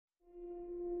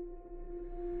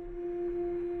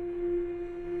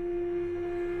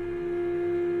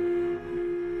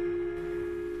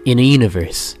In a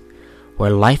universe where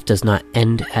life does not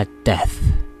end at death,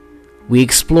 we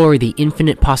explore the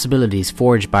infinite possibilities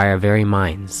forged by our very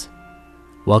minds.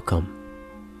 Welcome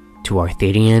to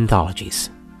Arthadian Anthologies.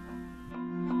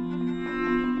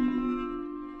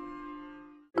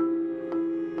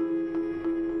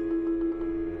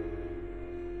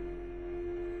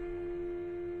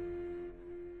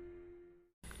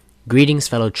 Greetings,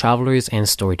 fellow travelers and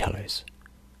storytellers.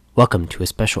 Welcome to a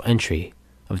special entry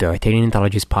of the Arthadian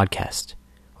Anthologies podcast,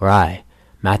 where I,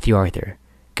 Matthew Arthur,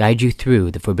 guide you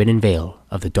through the forbidden veil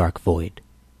of the dark void.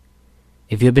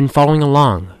 If you have been following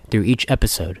along through each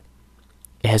episode,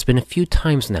 it has been a few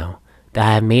times now that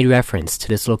I have made reference to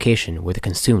this location where the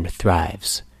consumed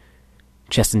thrives.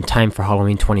 Just in time for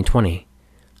Halloween 2020,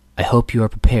 I hope you are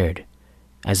prepared,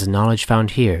 as the knowledge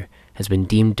found here has been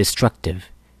deemed destructive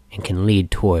and can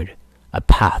lead toward a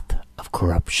path of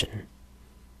corruption.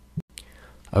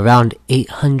 Around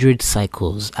 800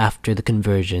 cycles after the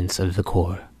convergence of the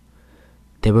core,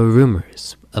 there were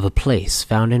rumors of a place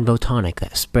found in Votonic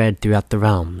that spread throughout the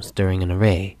realms during an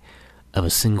array of a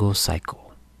single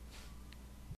cycle.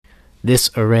 This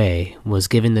array was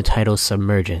given the title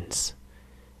Submergence,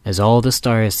 as all the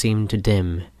stars seemed to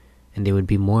dim and there would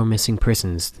be more missing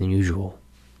persons than usual.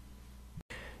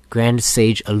 Grand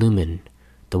Sage Illumin,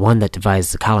 the one that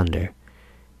devised the calendar,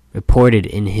 reported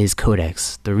in his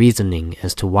codex the reasoning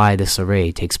as to why this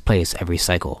array takes place every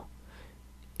cycle.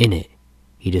 In it,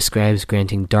 he describes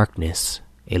granting darkness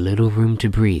a little room to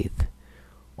breathe,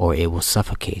 or it will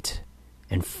suffocate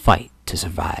and fight to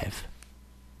survive.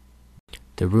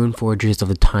 The runeforgers of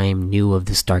the time knew of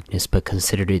this darkness but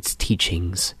considered its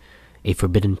teachings a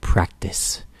forbidden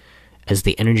practice, as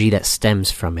the energy that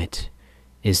stems from it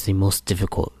is the most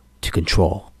difficult to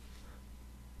control.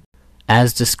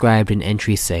 As described in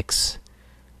Entry 6,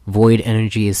 void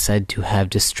energy is said to have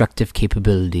destructive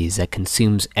capabilities that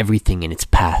consumes everything in its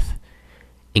path,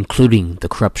 including the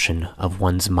corruption of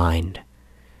one's mind.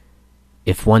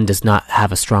 If one does not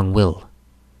have a strong will,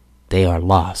 they are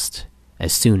lost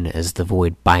as soon as the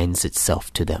void binds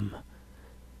itself to them.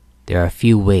 There are a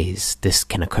few ways this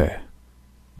can occur.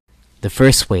 The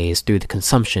first way is through the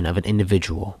consumption of an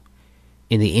individual.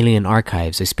 In the alien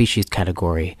archives, a species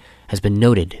category has been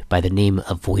noted by the name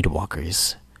of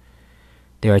Voidwalkers.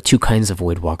 There are two kinds of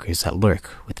Voidwalkers that lurk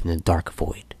within the dark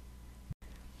void.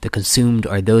 The consumed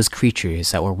are those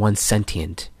creatures that were once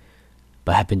sentient,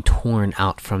 but have been torn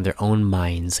out from their own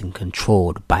minds and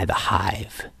controlled by the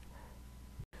hive.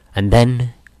 And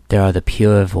then there are the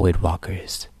pure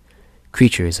Voidwalkers,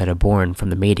 creatures that are born from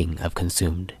the mating of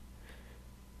consumed.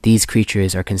 These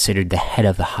creatures are considered the head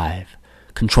of the hive,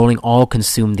 controlling all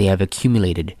consumed they have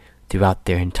accumulated throughout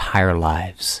their entire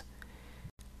lives.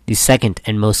 The second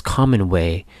and most common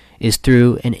way is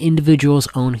through an individual's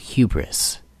own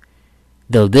hubris,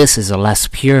 though this is a less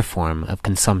pure form of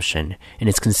consumption and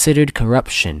is considered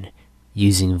corruption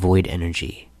using void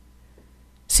energy.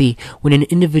 See, when an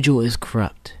individual is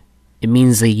corrupt, it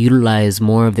means they utilize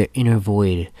more of their inner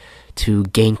void to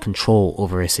gain control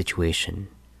over a situation.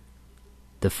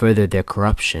 The further their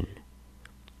corruption,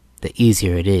 the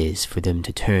easier it is for them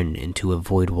to turn into a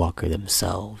Voidwalker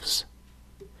themselves.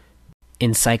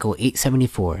 In Cycle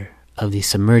 874 of the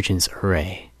Submergence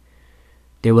Array,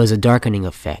 there was a darkening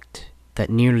effect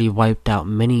that nearly wiped out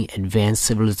many advanced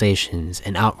civilizations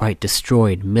and outright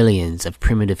destroyed millions of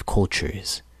primitive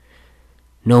cultures.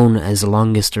 Known as the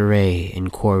longest array in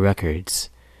core records,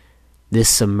 this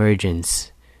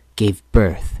submergence gave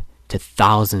birth to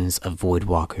thousands of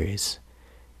Voidwalkers,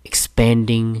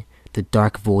 expanding the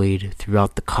dark void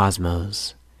throughout the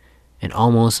cosmos, and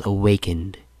almost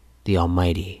awakened the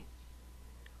Almighty.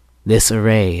 This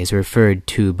array is referred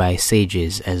to by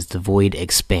sages as the Void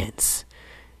Expanse,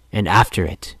 and after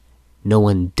it, no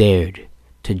one dared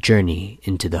to journey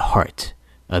into the heart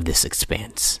of this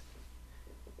expanse.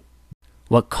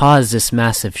 What caused this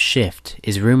massive shift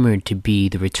is rumored to be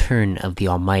the return of the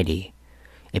Almighty,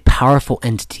 a powerful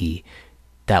entity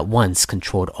that once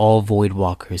controlled all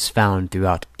Voidwalkers found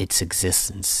throughout its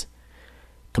existence.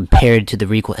 Compared to the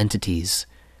Regal entities,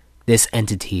 this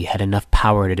entity had enough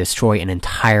power to destroy an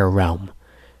entire realm,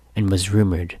 and was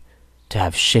rumored to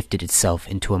have shifted itself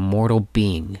into a mortal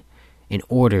being in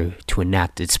order to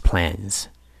enact its plans.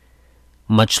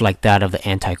 Much like that of the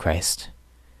Antichrist,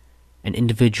 an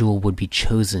individual would be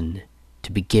chosen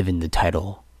to be given the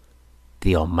title,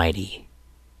 the Almighty.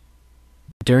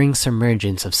 During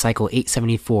submergence of Cycle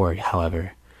 874,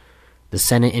 however, the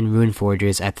Senate and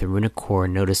Runeforgers at the Runic Core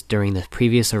noticed during the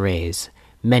previous arrays,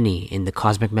 many in the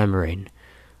cosmic membrane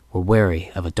were wary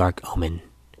of a dark omen.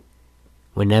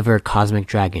 Whenever a cosmic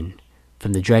dragon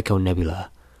from the Draco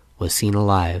Nebula was seen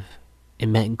alive, it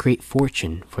meant great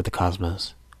fortune for the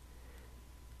cosmos.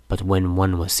 But when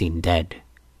one was seen dead,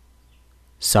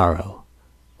 sorrow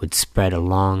would spread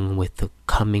along with the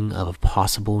coming of a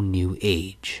possible new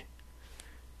age.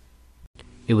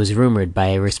 It was rumored by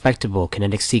a respectable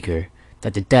kinetic seeker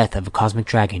that the death of a cosmic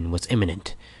dragon was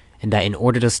imminent, and that in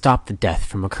order to stop the death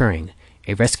from occurring,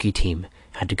 a rescue team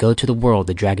had to go to the world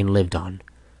the dragon lived on,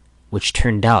 which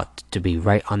turned out to be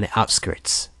right on the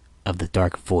outskirts of the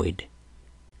Dark Void.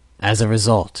 As a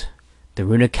result, the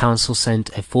Runic Council sent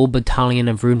a full battalion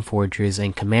of rune forgers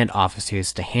and command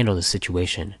officers to handle the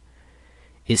situation.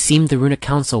 It seemed the Runic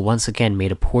Council once again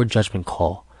made a poor judgment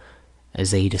call,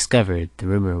 as they discovered the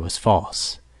rumor was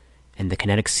false, and the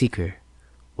kinetic seeker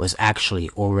was actually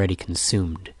already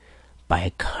consumed by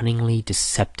a cunningly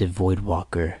deceptive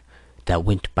Voidwalker that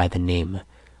went by the name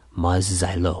Maz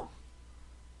Xylo.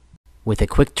 With a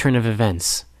quick turn of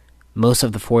events, most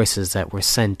of the forces that were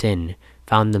sent in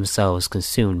found themselves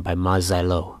consumed by Maz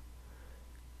Xylo.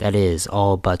 That is,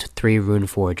 all but 3 rune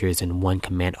forgers and 1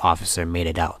 command officer made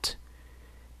it out,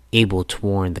 able to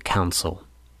warn the council.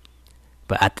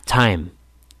 But at the time,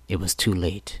 it was too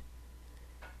late.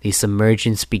 The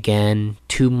submergence began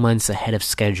 2 months ahead of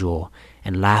schedule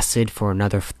and lasted for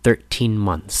another 13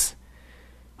 months,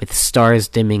 with stars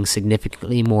dimming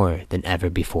significantly more than ever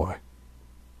before.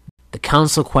 The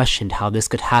council questioned how this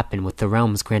could happen with the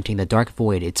realms granting the Dark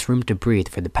Void its room to breathe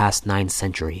for the past 9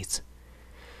 centuries.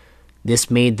 This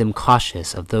made them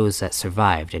cautious of those that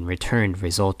survived and returned,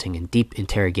 resulting in deep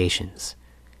interrogations.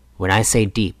 When I say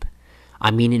deep,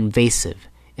 I mean invasive,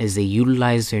 as they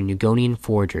utilized their Nugonian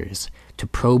forgers to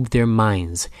probe their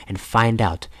minds and find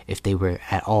out if they were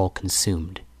at all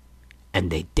consumed. And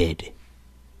they did.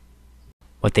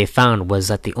 What they found was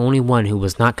that the only one who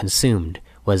was not consumed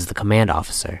was the command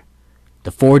officer.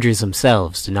 The forgers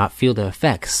themselves did not feel the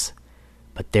effects,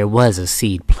 but there was a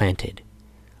seed planted,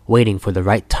 waiting for the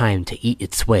right time to eat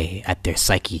its way at their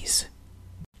psyches.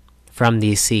 From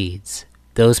these seeds,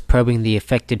 those probing the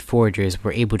affected forgers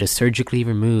were able to surgically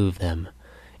remove them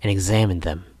and examine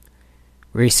them,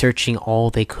 researching all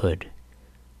they could.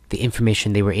 The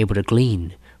information they were able to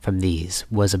glean from these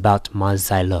was about Maz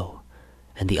Xylo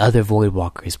and the other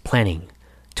Voidwalkers planning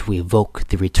to evoke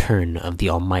the return of the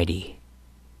Almighty.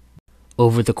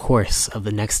 Over the course of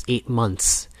the next 8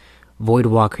 months,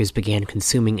 Voidwalkers began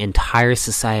consuming entire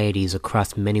societies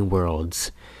across many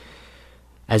worlds.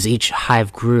 As each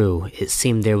hive grew, it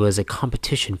seemed there was a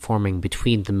competition forming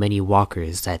between the many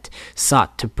walkers that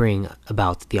sought to bring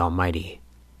about the Almighty,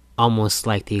 almost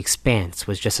like the Expanse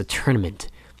was just a tournament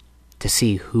to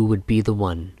see who would be the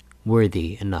one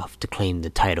worthy enough to claim the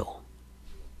title.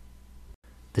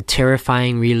 The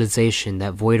terrifying realization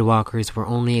that Voidwalkers were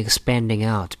only expanding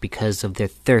out because of their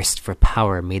thirst for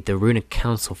power made the Runic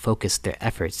Council focus their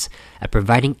efforts at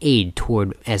providing aid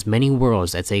toward as many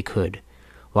worlds as they could,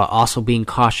 while also being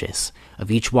cautious of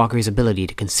each walker's ability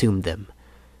to consume them.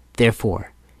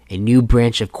 Therefore, a new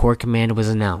branch of Core Command was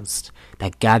announced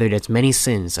that gathered as many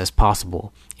sins as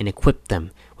possible and equipped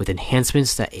them with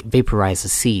enhancements that vaporize the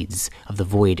seeds of the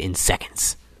void in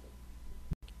seconds.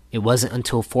 It wasn't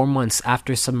until 4 months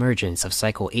after submergence of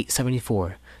Cycle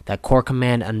 874 that Core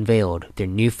Command unveiled their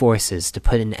new forces to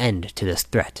put an end to this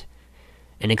threat.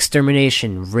 An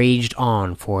extermination raged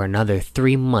on for another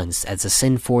 3 months as the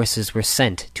Sin forces were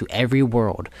sent to every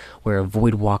world where a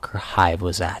Voidwalker hive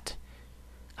was at.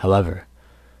 However,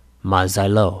 Maz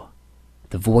Xylo,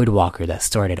 the Voidwalker that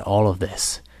started all of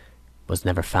this, was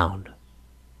never found.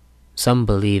 Some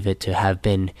believe it to have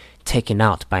been taken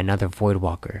out by another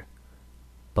Voidwalker.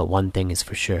 But one thing is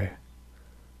for sure.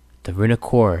 The Runic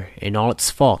Core, in all its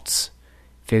faults,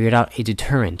 figured out a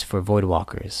deterrent for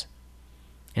Voidwalkers,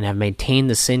 and have maintained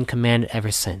the Sin Command ever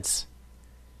since.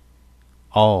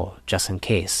 All just in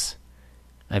case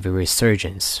of a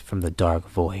resurgence from the Dark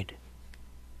Void.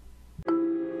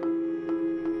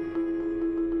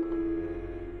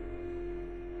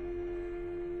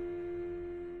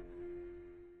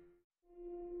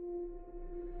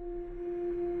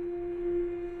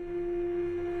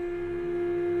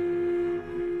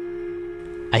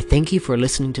 I thank you for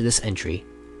listening to this entry.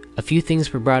 A few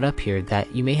things were brought up here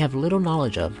that you may have little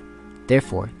knowledge of.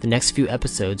 Therefore, the next few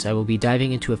episodes I will be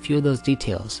diving into a few of those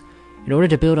details in order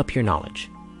to build up your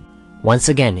knowledge. Once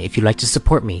again, if you'd like to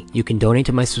support me, you can donate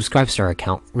to my Subscribestar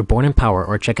account, Reborn in Power,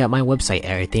 or check out my website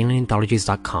at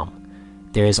atheniananthologies.com.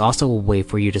 There is also a way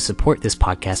for you to support this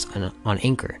podcast on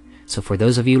Anchor, so for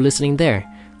those of you listening there,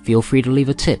 feel free to leave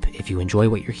a tip if you enjoy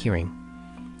what you're hearing.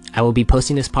 I will be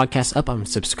posting this podcast up on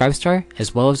Subscribestar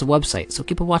as well as the website, so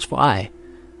keep a watchful eye.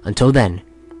 Until then,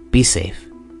 be safe,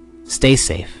 stay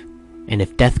safe, and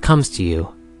if death comes to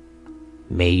you,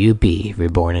 May you be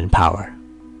reborn in power.